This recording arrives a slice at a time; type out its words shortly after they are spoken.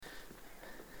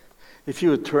If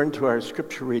you would turn to our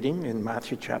scripture reading in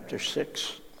Matthew chapter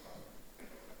 6.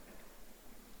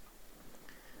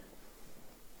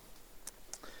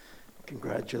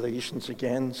 Congratulations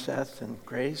again, Seth and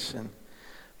Grace, and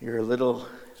your little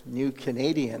new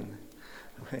Canadian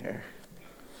there.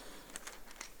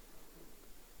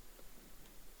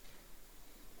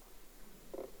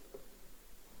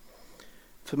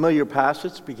 Familiar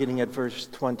passage beginning at verse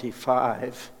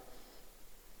 25,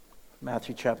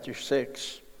 Matthew chapter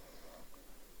 6.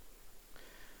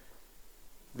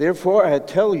 Therefore, I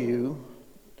tell you,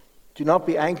 do not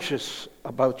be anxious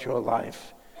about your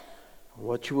life,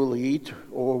 what you will eat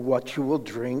or what you will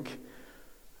drink,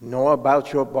 nor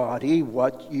about your body,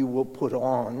 what you will put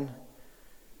on.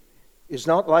 Is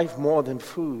not life more than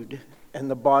food, and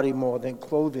the body more than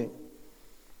clothing?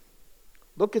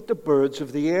 Look at the birds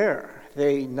of the air.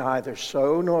 They neither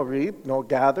sow nor reap nor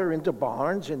gather into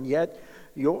barns, and yet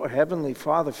your heavenly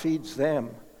Father feeds them.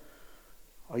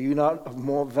 Are you not of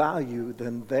more value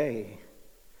than they?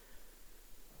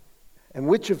 And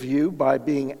which of you, by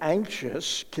being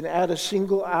anxious, can add a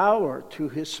single hour to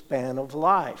his span of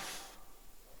life?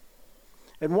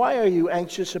 And why are you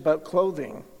anxious about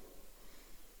clothing?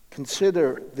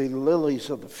 Consider the lilies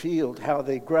of the field, how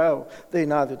they grow. They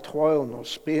neither toil nor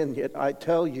spin, yet I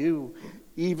tell you,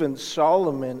 even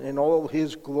Solomon in all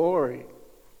his glory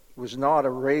was not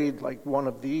arrayed like one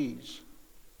of these.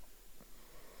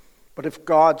 But if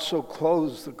God so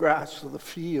clothes the grass of the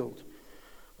field,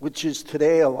 which is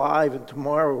today alive and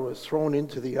tomorrow is thrown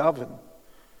into the oven,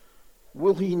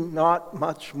 will he not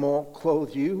much more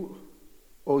clothe you,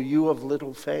 O you of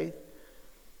little faith?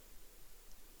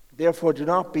 Therefore do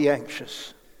not be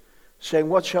anxious, saying,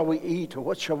 what shall we eat, or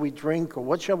what shall we drink, or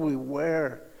what shall we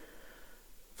wear?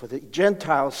 For the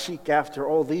Gentiles seek after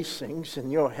all these things,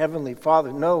 and your heavenly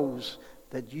Father knows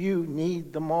that you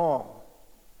need them all.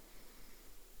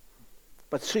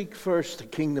 But seek first the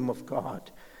kingdom of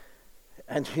God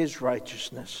and his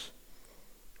righteousness,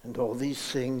 and all these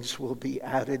things will be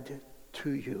added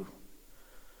to you.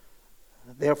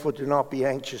 Therefore do not be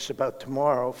anxious about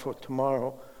tomorrow, for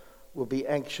tomorrow will be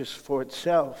anxious for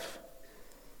itself.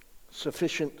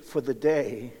 Sufficient for the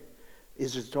day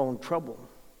is its own trouble.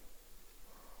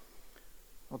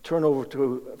 I'll turn over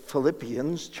to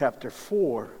Philippians chapter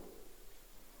 4.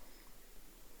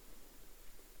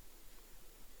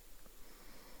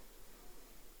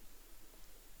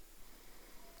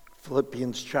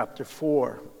 Philippians chapter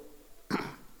 4.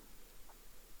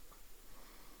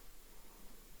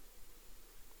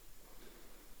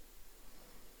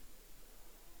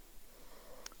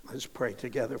 Let's pray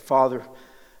together. Father,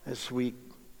 as we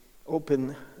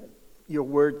open your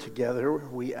word together,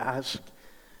 we ask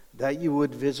that you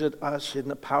would visit us in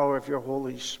the power of your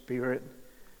Holy Spirit,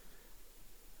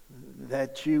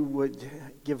 that you would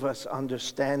give us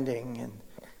understanding and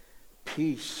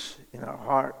peace in our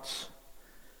hearts.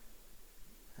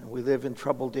 And we live in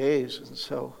troubled days, and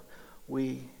so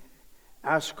we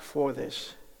ask for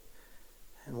this,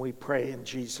 and we pray in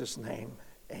Jesus' name.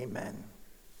 Amen.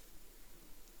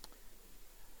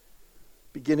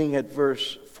 Beginning at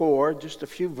verse 4, just a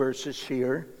few verses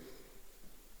here.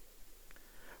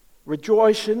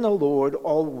 Rejoice in the Lord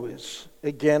always.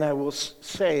 Again, I will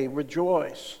say,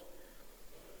 rejoice.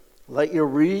 Let your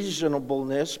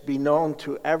reasonableness be known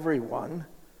to everyone.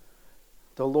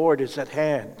 The Lord is at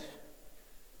hand.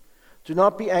 Do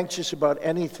not be anxious about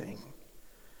anything,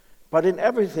 but in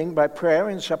everything by prayer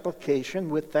and supplication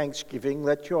with thanksgiving,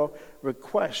 let your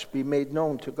requests be made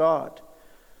known to God.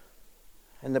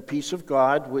 And the peace of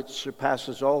God, which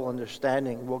surpasses all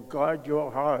understanding, will guard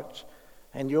your hearts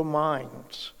and your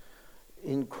minds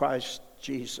in Christ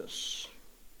Jesus.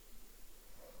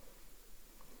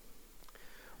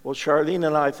 Well, Charlene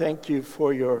and I thank you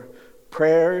for your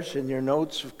prayers and your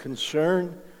notes of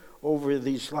concern over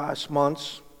these last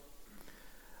months.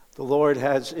 The Lord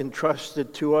has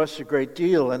entrusted to us a great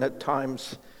deal, and at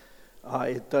times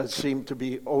it does seem to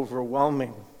be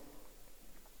overwhelming.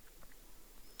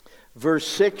 Verse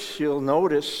 6, you'll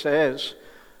notice, says,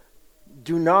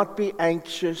 do not be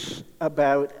anxious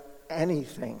about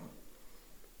anything.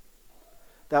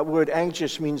 That word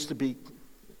anxious means to be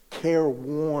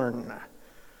careworn,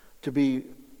 to be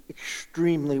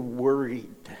extremely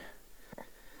worried.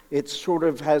 It sort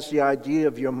of has the idea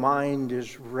of your mind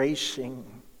is racing.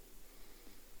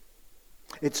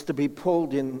 It's to be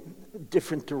pulled in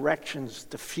different directions,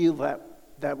 to feel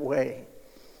that way.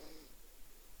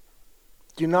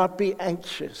 Do not be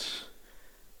anxious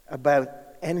about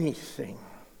anything.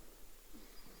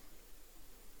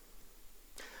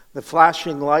 The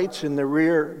flashing lights in the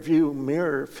rear view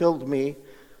mirror filled me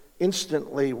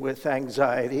instantly with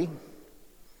anxiety.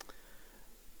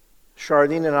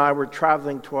 Charlene and I were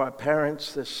traveling to our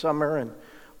parents this summer, and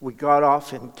we got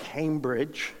off in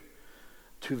Cambridge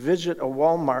to visit a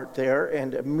Walmart there,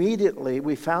 and immediately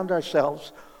we found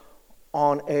ourselves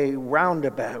on a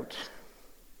roundabout.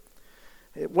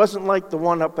 It wasn't like the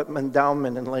one up at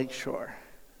Mendowman and Lakeshore.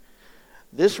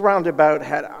 This roundabout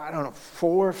had,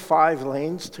 4 or 5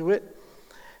 lanes to it,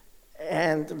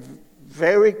 and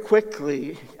very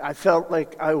quickly I felt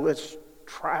like I was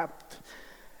trapped.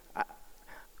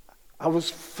 I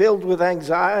was filled with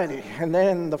anxiety, and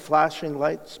then the flashing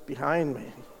lights behind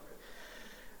me.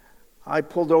 I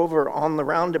pulled over on the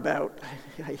roundabout.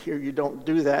 I hear you don't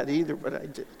do that either, but I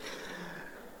did.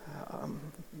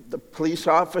 The police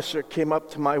officer came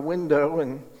up to my window,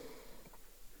 and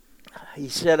he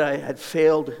said I had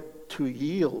failed to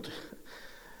yield.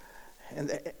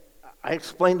 And I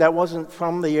explained I wasn't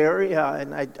from the area,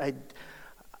 and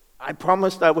I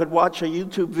promised I would watch a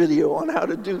YouTube video on how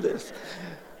to do this.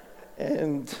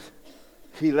 And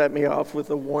he let me off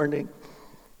with a warning.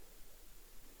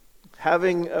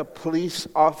 Having a police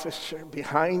officer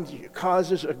behind you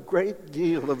causes a great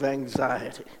deal of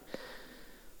anxiety,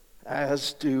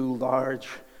 as do large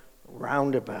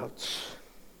roundabouts.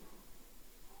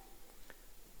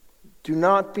 Do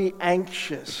not be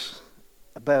anxious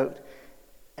about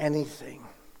anything.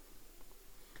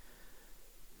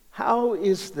 How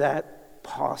is that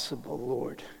possible,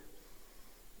 Lord?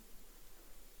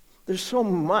 There's so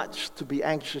much to be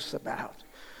anxious about.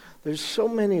 There's so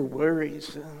many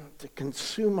worries to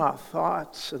consume our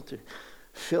thoughts and to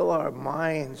fill our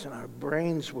minds and our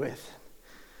brains with.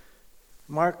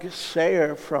 Marcus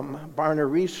Sayre from Barna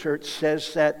Research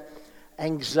says that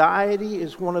anxiety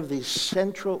is one of the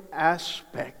central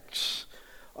aspects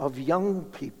of young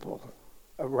people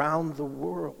around the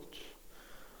world.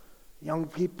 Young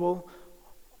people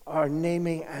are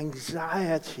naming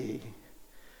anxiety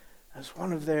as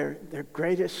one of their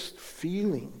greatest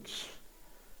feelings.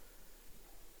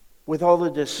 With all the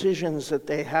decisions that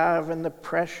they have and the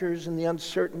pressures and the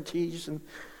uncertainties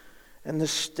and the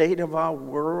state of our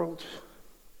world,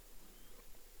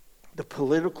 the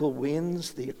political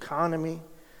winds, the economy,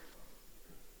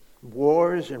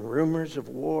 wars and rumors of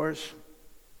wars.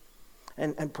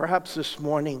 And perhaps this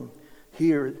morning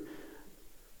here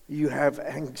you have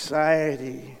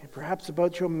anxiety, perhaps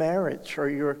about your marriage or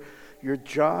your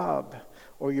job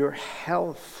or your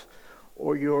health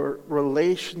or your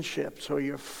relationships or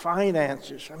your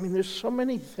finances. I mean, there's so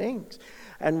many things.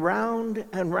 And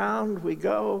round we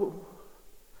go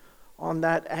on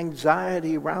that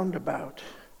anxiety roundabout,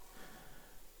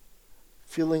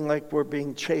 feeling like we're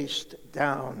being chased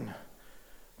down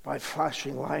by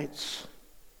flashing lights.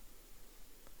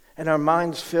 And our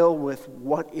minds fill with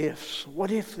what ifs. What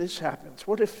if this happens?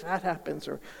 What if that happens?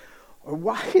 Or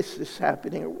why is this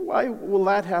happening? Or why will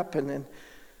that happen?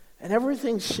 And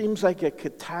everything seems like a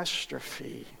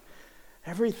catastrophe.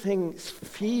 Everything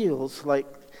feels like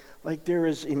there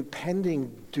is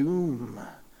impending doom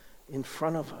in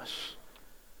front of us.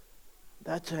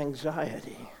 That's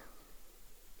anxiety.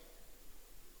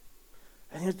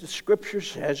 And yet the scripture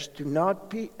says, do not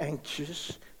be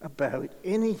anxious about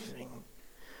anything.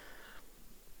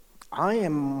 I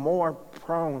am more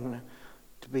prone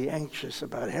to be anxious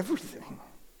about everything.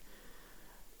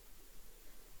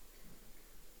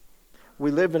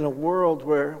 We live in a world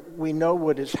where we know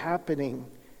what is happening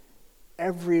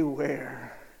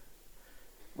everywhere,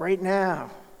 right now,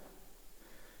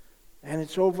 and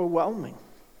it's overwhelming.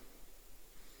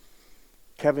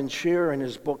 Kevin Shearer, in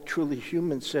his book Truly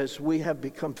Human, says we have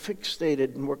become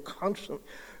fixated and we're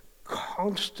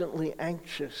constantly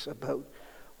anxious about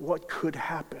what could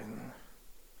happen.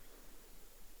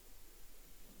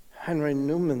 Henry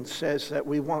Newman says that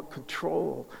we want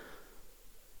control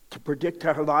to predict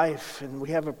our life, and we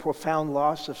have a profound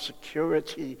loss of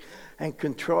security and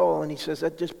control, and he says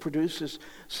that just produces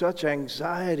such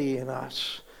anxiety in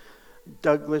us.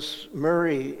 Douglas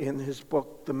Murray, in his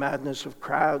book The Madness of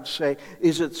Crowds, say,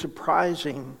 is it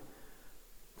surprising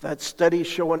that studies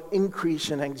show an increase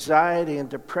in anxiety and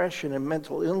depression and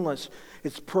mental illness?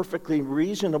 It's perfectly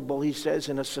reasonable, he says,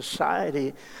 in a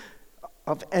society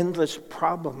of endless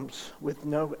problems with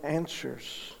no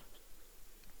answers.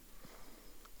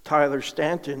 Tyler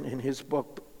Stanton, in his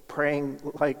book Praying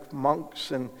Like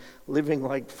Monks and Living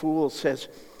Like Fools, says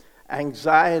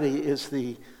anxiety is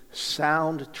the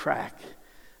soundtrack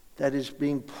that is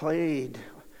being played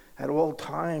at all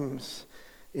times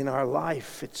in our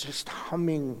life. It's just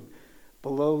humming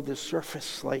below the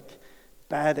surface like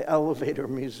bad elevator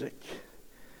music.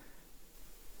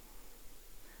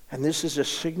 And this is a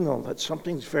signal that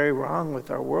something's very wrong with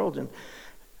our world, and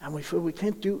we feel we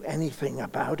can't do anything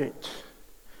about it.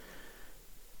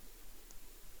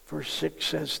 Verse 6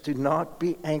 says, do not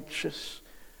be anxious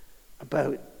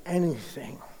about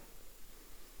anything.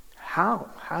 How?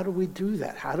 How do we do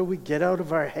that? How do we get out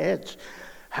of our heads?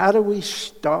 How do we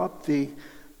stop the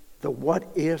what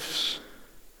ifs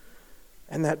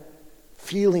and that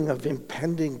feeling of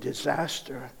impending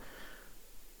disaster,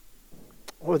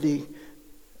 or the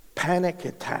panic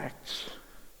attacks,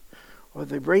 or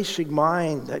the racing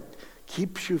mind that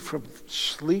keeps you from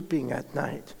sleeping at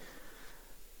night?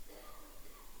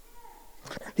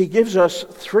 He gives us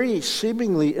 3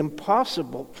 seemingly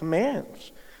impossible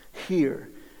commands here.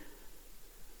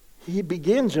 He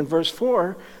begins in verse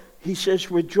 4, he says,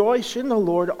 rejoice in the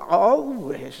Lord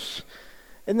always.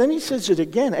 And then he says it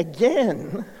again.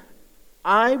 Again,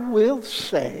 I will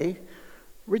say,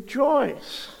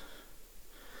 rejoice.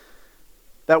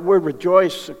 That word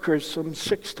rejoice occurs some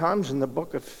 6 times in the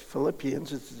book of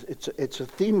Philippians. It's a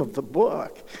theme of the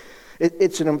book.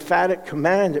 It's an emphatic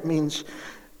command. It means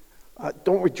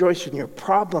don't rejoice in your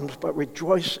problems, but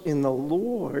rejoice in the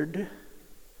Lord.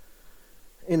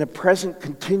 In a present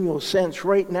continual sense,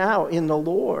 right now in the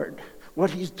Lord, what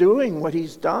he's doing, what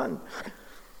he's done.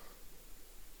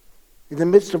 In the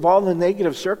midst of all the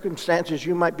negative circumstances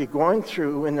you might be going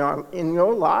through in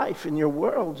your life, in your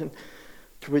world, and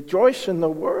to rejoice in the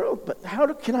world. But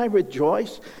how can I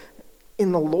rejoice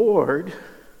in the Lord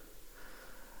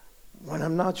when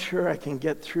I'm not sure I can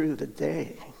get through the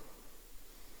day?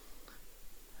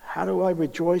 How do I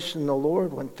rejoice in the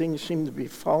Lord when things seem to be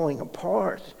falling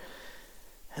apart?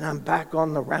 And I'm back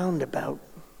on the roundabout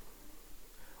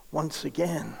once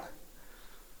again.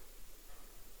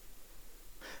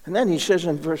 And then he says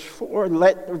in verse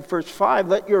 5,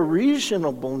 let your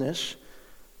reasonableness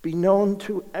be known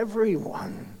to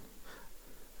everyone.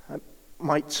 I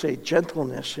might say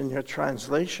gentleness in your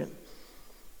translation.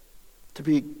 To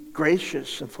be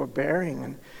gracious and forbearing,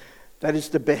 and that is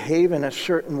to behave in a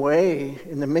certain way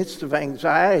in the midst of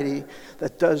anxiety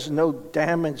that does no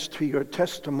damage to your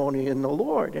testimony in the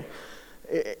Lord.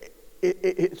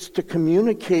 It's to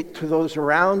communicate to those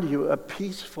around you a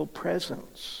peaceful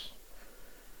presence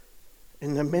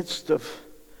in the midst of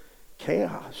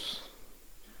chaos.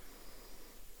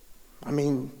 I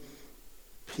mean,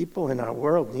 people in our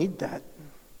world need that.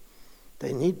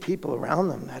 They need people around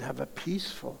them that have a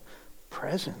peaceful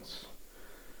presence.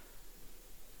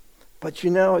 But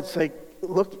it's like,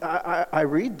 look, I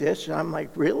read this and I'm like,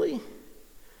 really?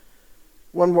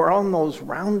 When we're on those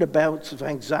roundabouts of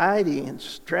anxiety and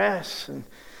stress and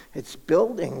it's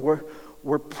building,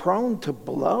 we're prone to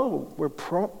blow. We're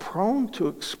prone to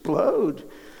explode,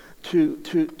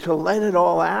 to let it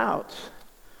all out.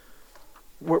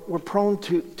 We're prone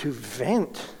to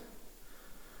vent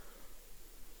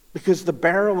because the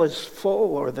barrel is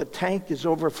full or the tank is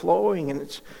overflowing, and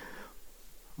it's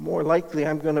more likely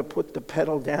I'm going to put the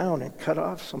pedal down and cut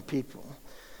off some people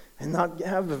and not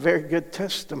have a very good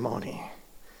testimony.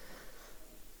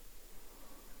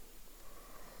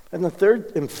 And the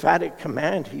third emphatic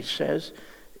command, he says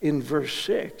in verse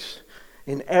 6,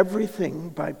 in everything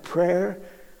by prayer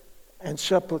and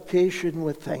supplication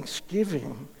with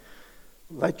thanksgiving,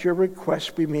 let your requests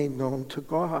be made known to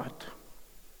God.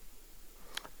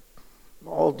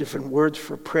 All different words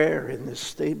for prayer in this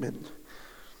statement.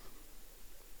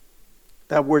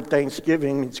 That word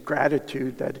thanksgiving means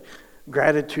gratitude, that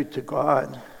gratitude to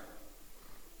God.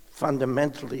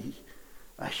 Fundamentally,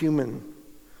 a human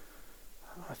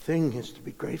thing is to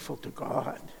be grateful to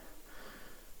God.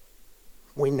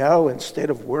 We know instead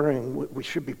of worrying, we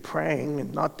should be praying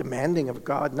and not demanding of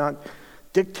God, not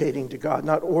dictating to God,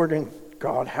 not ordering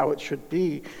God how it should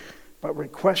be, but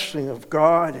requesting of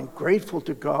God and grateful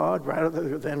to God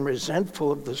rather than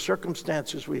resentful of the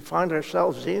circumstances we find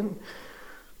ourselves in.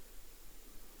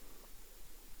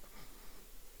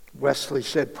 Wesley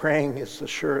said praying is the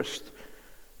surest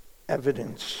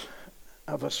evidence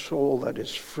of a soul that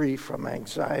is free from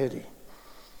anxiety.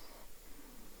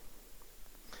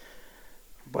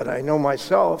 But I know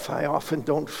myself, I often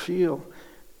don't feel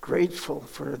grateful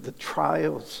for the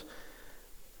trials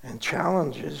and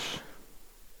challenges.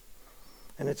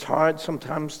 And it's hard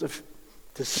sometimes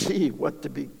to see what to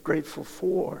be grateful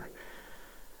for.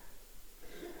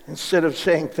 Instead of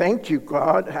saying, thank you,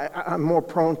 God, I'm more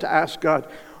prone to ask God,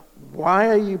 why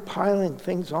are you piling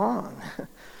things on?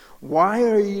 Why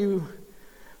are you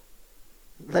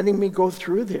letting me go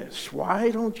through this?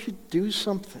 Why don't you do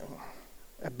something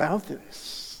about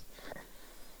this?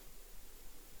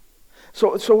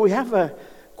 So we have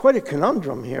quite a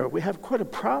conundrum here. We have quite a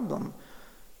problem.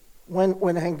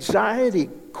 When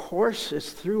anxiety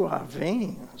courses through our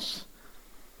veins,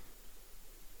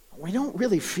 we don't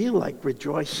really feel like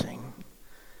rejoicing.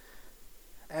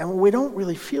 And we don't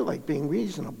really feel like being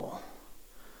reasonable.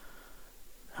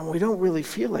 And we don't really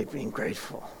feel like being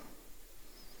grateful.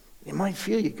 You might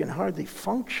feel you can hardly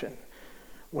function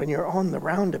when you're on the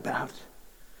roundabout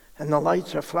and the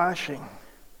lights are flashing.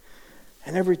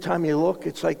 And every time you look,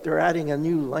 it's like they're adding a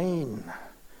new lane.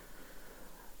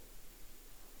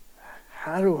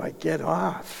 How do I get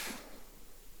off?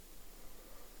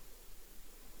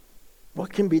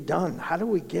 What can be done? How do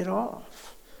we get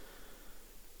off?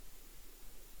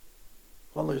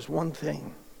 Well, there's one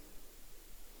thing.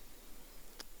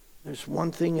 There's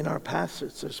one thing in our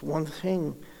passage. There's one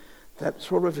thing that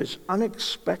sort of is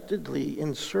unexpectedly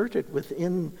inserted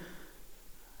within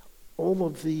all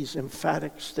of these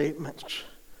emphatic statements.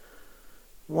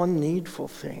 One needful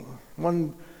thing.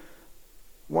 One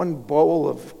bowl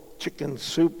of chicken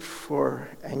soup for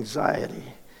anxiety.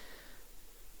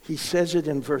 He says it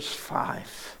in verse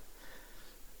 5.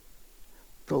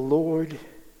 The Lord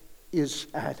is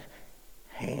at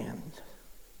hand.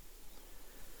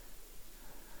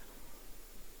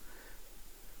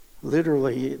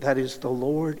 Literally, that is, the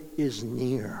Lord is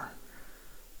near.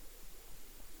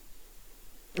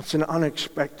 It's an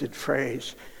unexpected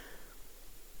phrase.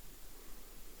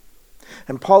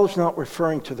 And Paul is not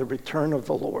referring to the return of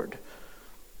the Lord.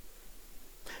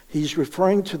 He's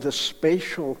referring to the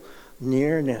spatial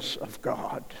nearness of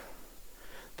God.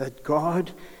 That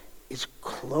God is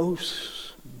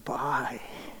close by.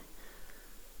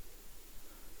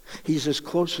 He's as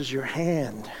close as your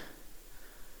hand.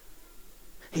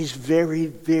 He's very,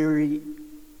 very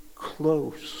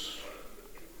close.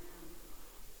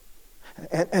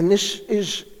 And this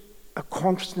is a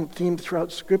constant theme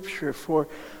throughout Scripture for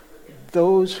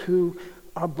those who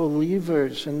are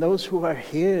believers and those who are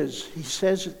His. He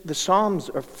says the Psalms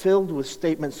are filled with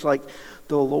statements like,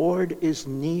 the Lord is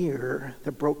near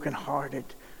the brokenhearted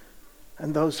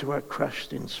and those who are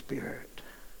crushed in spirit.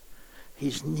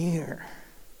 He's near.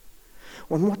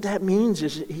 When what that means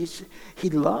is He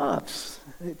loves.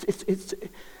 It's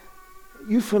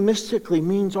euphemistically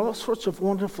means all sorts of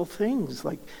wonderful things,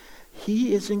 like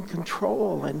He is in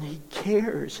control and He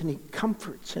cares and He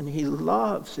comforts and He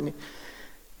loves and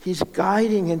He's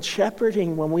guiding and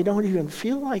shepherding when we don't even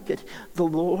feel like it. The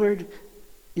Lord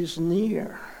is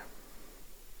near.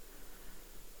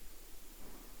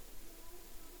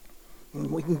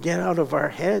 And we can get out of our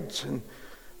heads and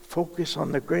focus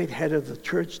on the great head of the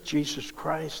church, Jesus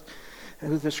Christ,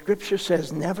 and who the Scripture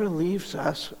says never leaves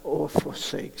us or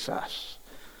forsakes us.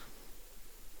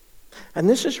 And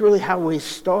this is really how we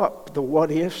stop the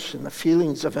what-ifs and the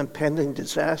feelings of impending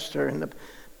disaster and the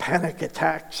panic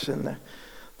attacks and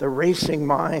the racing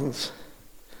minds.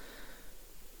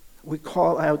 We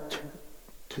call out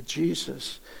to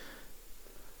Jesus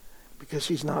because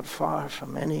He's not far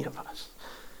from any of us.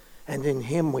 And in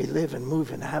Him we live and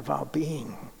move and have our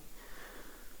being.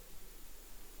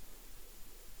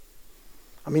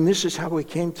 I mean, this is how we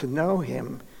came to know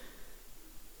Him,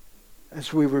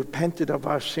 as we repented of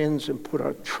our sins and put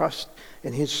our trust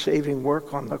in His saving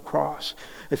work on the cross.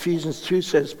 Ephesians 2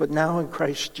 says, but now in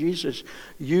Christ Jesus,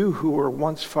 you who were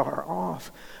once far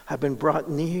off have been brought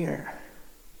near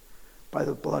by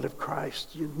the blood of Christ.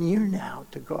 You're near now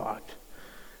to God.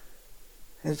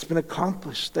 And it's been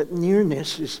accomplished. That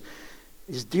nearness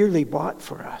is dearly bought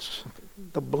for us.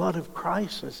 The blood of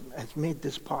Christ has made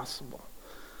this possible.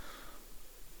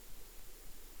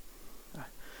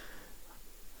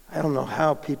 I don't know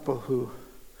how people who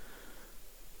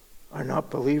are not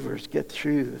believers get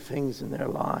through the things in their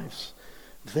lives.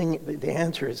 The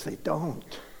answer is they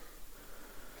don't.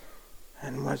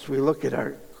 And as we look at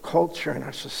our culture and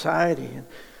our society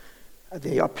and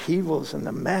the upheavals and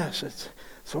the mess, it's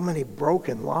so many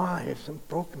broken lives and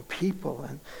broken people,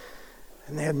 and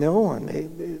they have no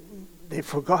one. They've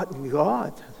forgotten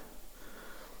God.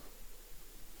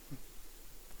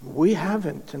 We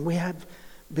haven't, and we have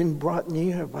been brought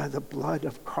near by the blood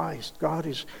of Christ. God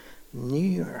is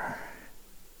near.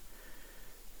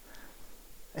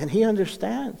 And He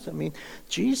understands. I mean,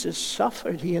 Jesus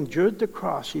suffered. He endured the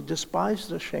cross. He despised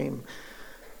the shame.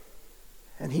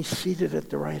 And He's seated at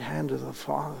the right hand of the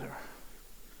Father.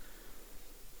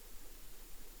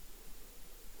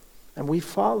 And we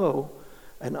follow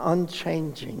an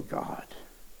unchanging God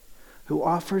who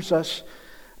offers us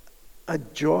a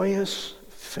joyous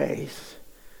faith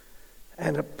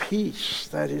and a peace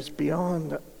that is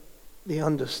beyond the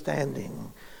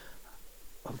understanding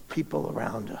of people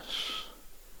around us.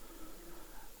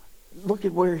 Look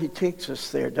at where He takes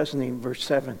us there, doesn't He, in verse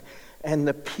 7? And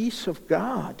the peace of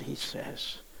God, He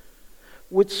says,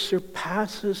 which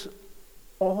surpasses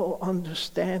all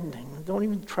understanding. Don't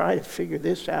even try to figure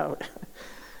this out.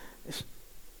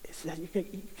 It's that you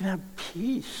can have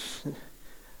peace,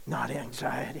 not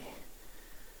anxiety.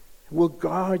 Will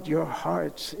guard your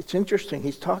hearts. It's interesting.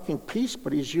 He's talking peace,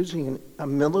 but he's using a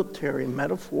military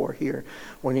metaphor here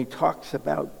when he talks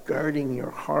about guarding your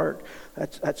heart.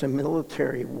 That's a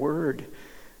military word.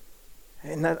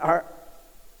 And that our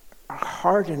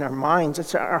heart and our minds,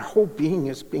 that's our whole being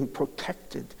is being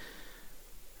protected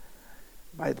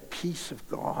by the peace of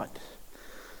God.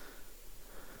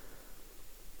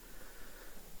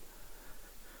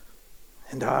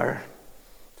 And our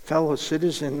fellow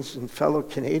citizens and fellow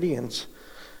Canadians,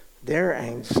 their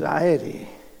anxiety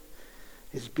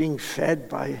is being fed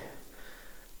by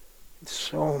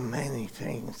so many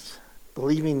things,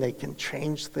 believing they can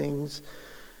change things.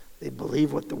 They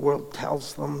believe what the world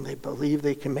tells them. They believe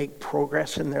they can make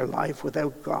progress in their life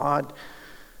without God,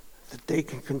 that they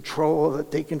can control,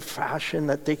 that they can fashion,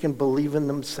 that they can believe in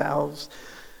themselves.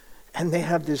 And they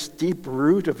have this deep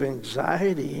root of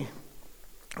anxiety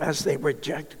as they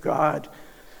reject God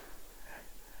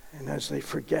and as they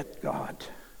forget God.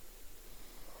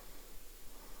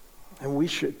 And we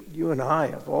should, you and I,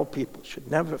 of all people, should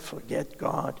never forget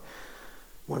God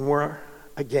when we're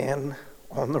again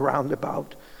on the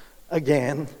roundabout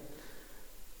again.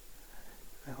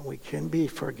 We can be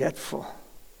forgetful.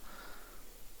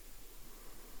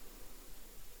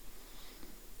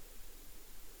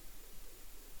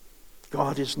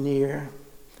 God is near,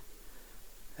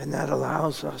 and that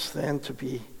allows us then to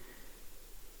be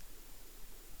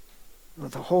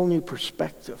with a whole new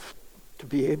perspective, to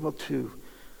be able to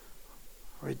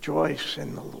rejoice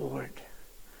in the Lord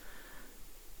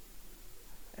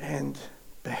and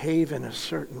behave in a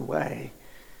certain way,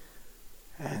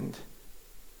 and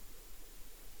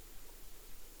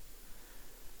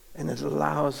it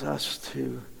allows us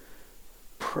to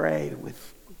pray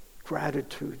with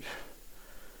gratitude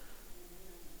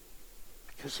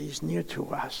because he's near to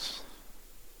us,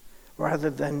 rather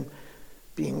than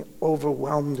being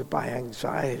overwhelmed by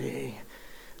anxiety.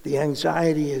 The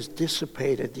anxiety is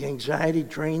dissipated. The anxiety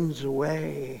drains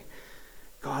away.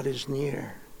 God is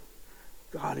near.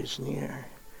 God is near.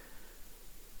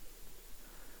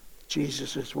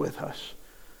 Jesus is with us.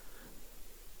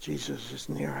 Jesus is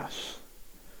near us.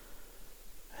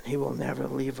 And he will never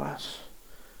leave us.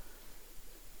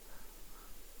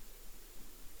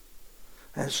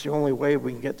 And it's the only way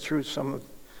we can get through to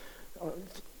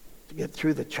get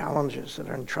through the challenges that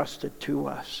are entrusted to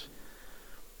us,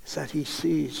 is that he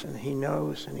sees and he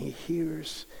knows and he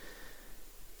hears.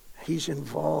 He's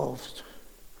involved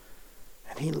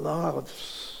and he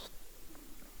loves.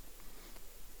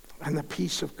 And the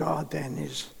peace of God then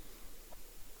is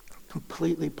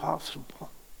completely possible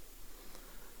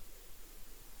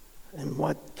in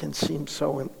what can seem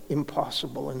so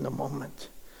impossible in the moment.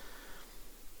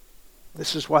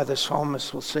 This is why the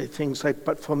psalmist will say things like,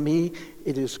 "But for me,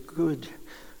 it is good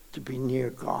to be near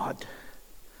God.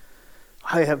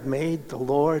 I have made the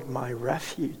Lord my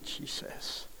refuge," he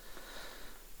says.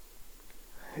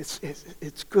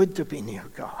 It's good to be near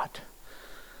God.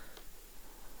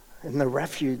 And the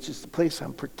refuge is the place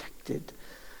I'm protected.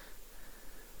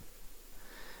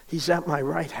 He's at my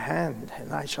right hand,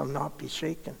 and I shall not be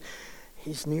shaken.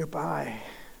 He's nearby.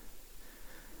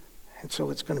 And so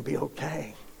it's going to be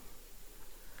okay.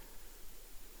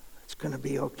 It's going to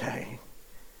be okay.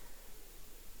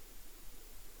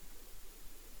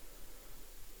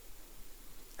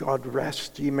 God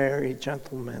rest, ye merry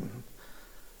gentlemen.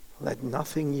 Let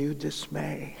nothing you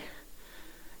dismay.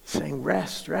 He's saying,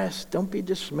 rest, rest. Don't be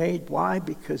dismayed. Why?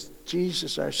 Because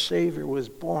Jesus, our Savior, was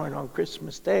born on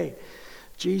Christmas Day.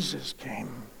 Jesus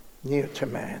came near to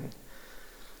man.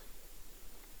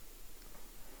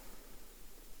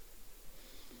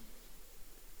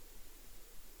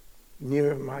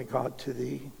 Near my God to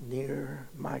thee, near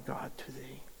my God to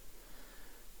thee.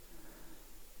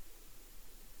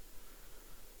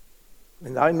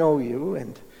 And I know you,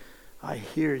 and I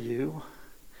hear you,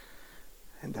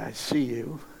 and I see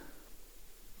you.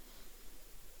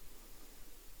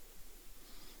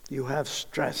 You have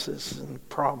stresses and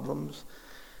problems,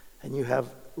 and you have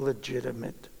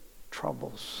legitimate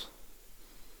troubles.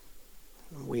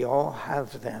 We all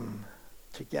have them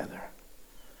together.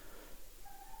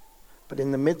 But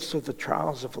in the midst of the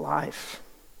trials of life,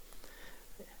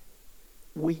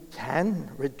 we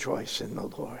can rejoice in the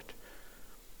Lord.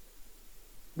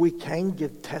 We can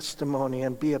give testimony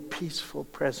and be a peaceful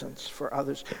presence for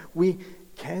others. We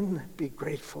can be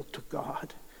grateful to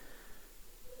God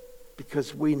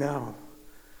because we know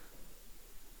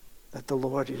that the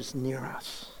Lord is near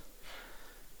us.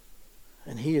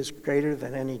 And he is greater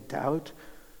than any doubt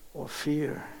or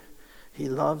fear. He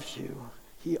loves you.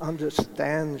 He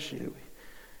understands you.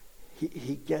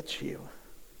 He gets you.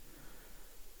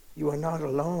 You are not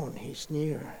alone. He's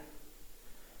near.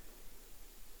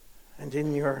 And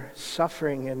in your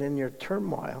suffering and in your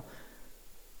turmoil,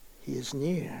 He is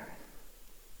near.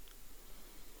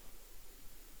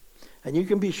 And you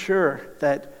can be sure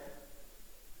that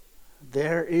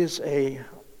there is a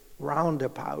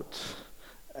roundabout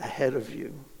ahead of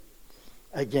you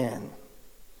again.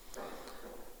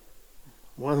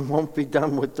 One won't be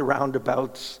done with the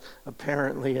roundabouts,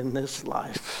 apparently, in this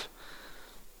life.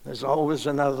 There's always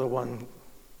another one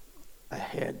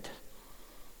ahead.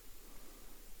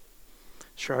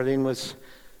 Charlene was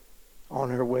on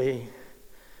her way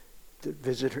to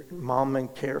visit her mom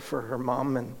and care for her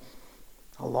mom, and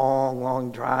a long,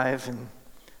 long drive, and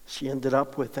she ended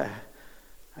up with a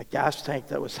gas tank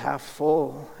that was half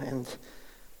full, and it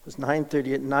was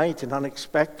 9:30 at night, and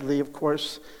unexpectedly, of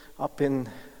course, up in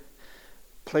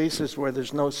places where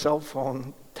there's no cell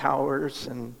phone towers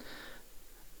and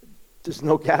there's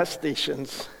no gas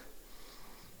stations.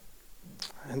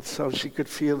 And so she could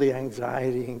feel the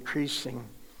anxiety increasing.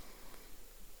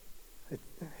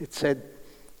 It said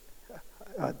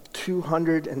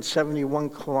 271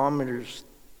 kilometers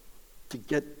to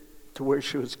get to where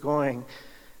she was going,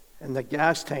 and the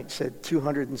gas tank said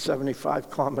 275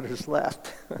 kilometers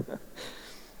left.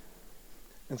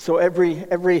 And so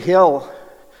every hill,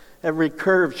 every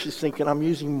curve, she's thinking, I'm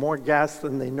using more gas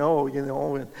than they know,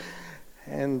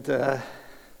 and the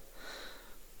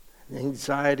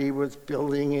anxiety was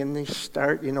building, and they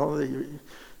start, the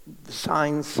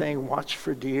signs saying, watch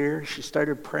for deer. She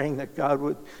started praying that God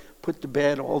would put to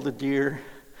bed all the deer.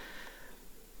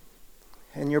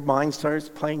 And your mind starts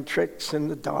playing tricks in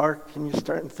the dark, and you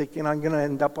start thinking, I'm going to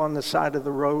end up on the side of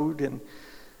the road, and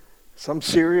some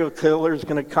serial killer is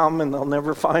going to come, and they'll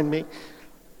never find me.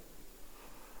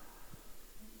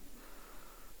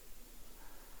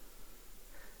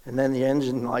 And then the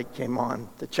engine light came on,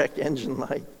 the check engine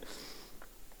light.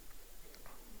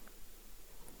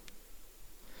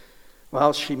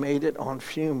 Well, she made it on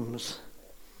fumes.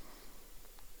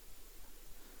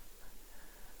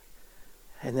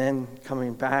 And then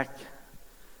coming back,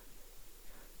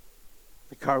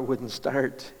 the car wouldn't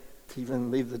start to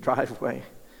even leave the driveway.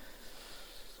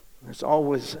 There's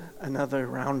always another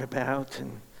roundabout,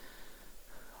 and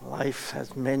life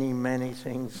has many, many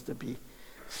things to be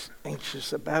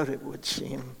anxious about, it would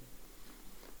seem.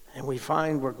 And we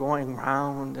find we're going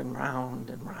round and round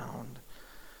and round.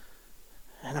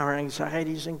 And our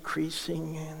anxiety is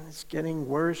increasing, and it's getting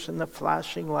worse, and the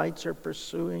flashing lights are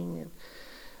pursuing. And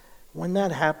when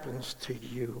that happens to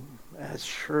you, as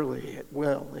surely it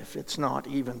will, if it's not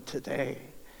even today,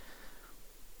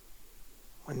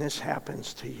 when this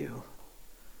happens to you,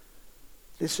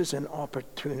 this is an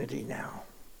opportunity now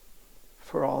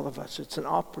for all of us. It's an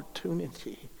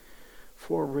opportunity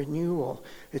for renewal.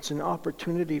 It's an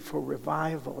opportunity for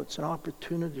revival. It's an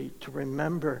opportunity to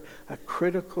remember a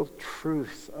critical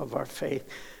truth of our faith,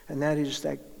 and that is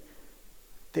that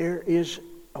there is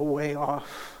a way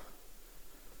off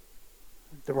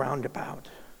the roundabout.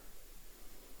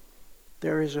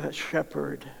 There is a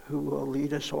shepherd who will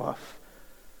lead us off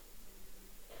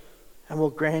and will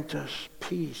grant us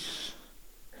peace,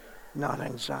 not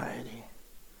anxiety.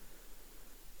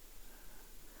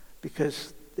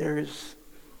 Because there is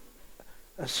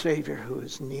a Savior who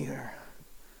is near.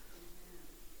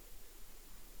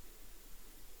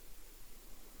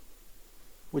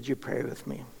 Would you pray with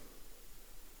me?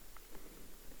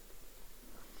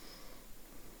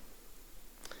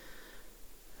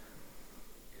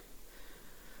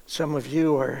 Some of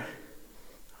you are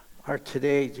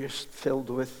today just filled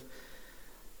with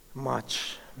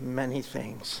many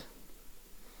things.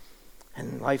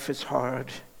 And life is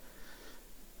hard.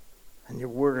 And you're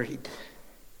worried.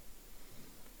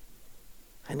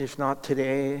 And if not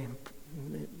today,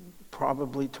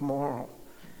 probably tomorrow.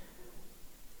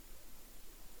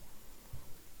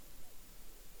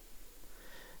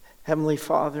 Heavenly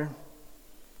Father,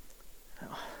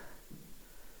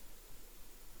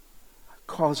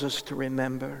 cause us to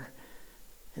remember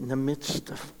in the midst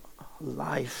of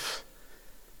life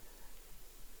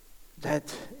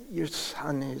that your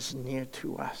Son is near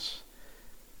to us,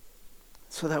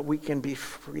 so that we can be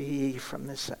free from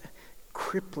this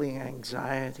crippling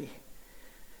anxiety,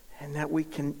 and that we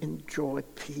can enjoy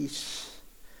peace,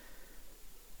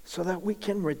 so that we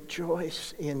can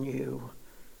rejoice in you,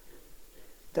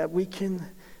 that we can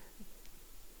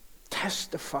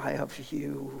testify of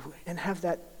you and have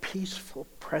that peaceful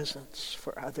presence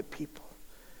for other people,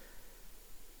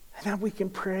 and that we can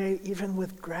pray even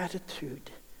with gratitude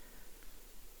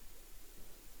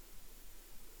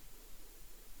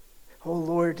Oh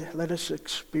Lord, let us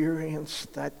experience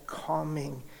that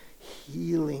calming,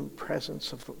 healing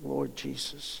presence of the Lord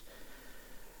Jesus.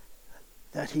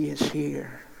 That he is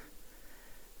here,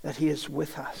 that he is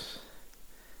with us,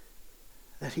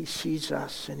 that he sees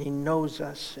us and he knows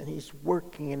us and he's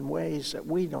working in ways that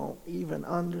we don't even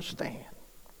understand.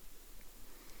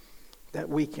 That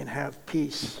we can have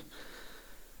peace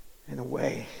in a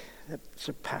way that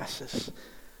surpasses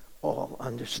all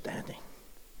understanding.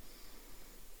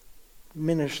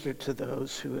 Minister to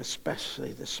those who,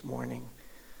 especially this morning,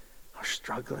 are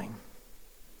struggling.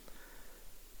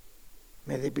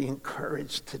 May they be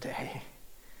encouraged today.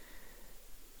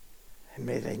 And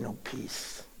may they know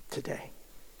peace today.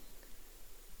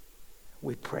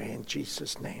 We pray in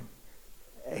Jesus' name.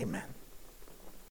 Amen.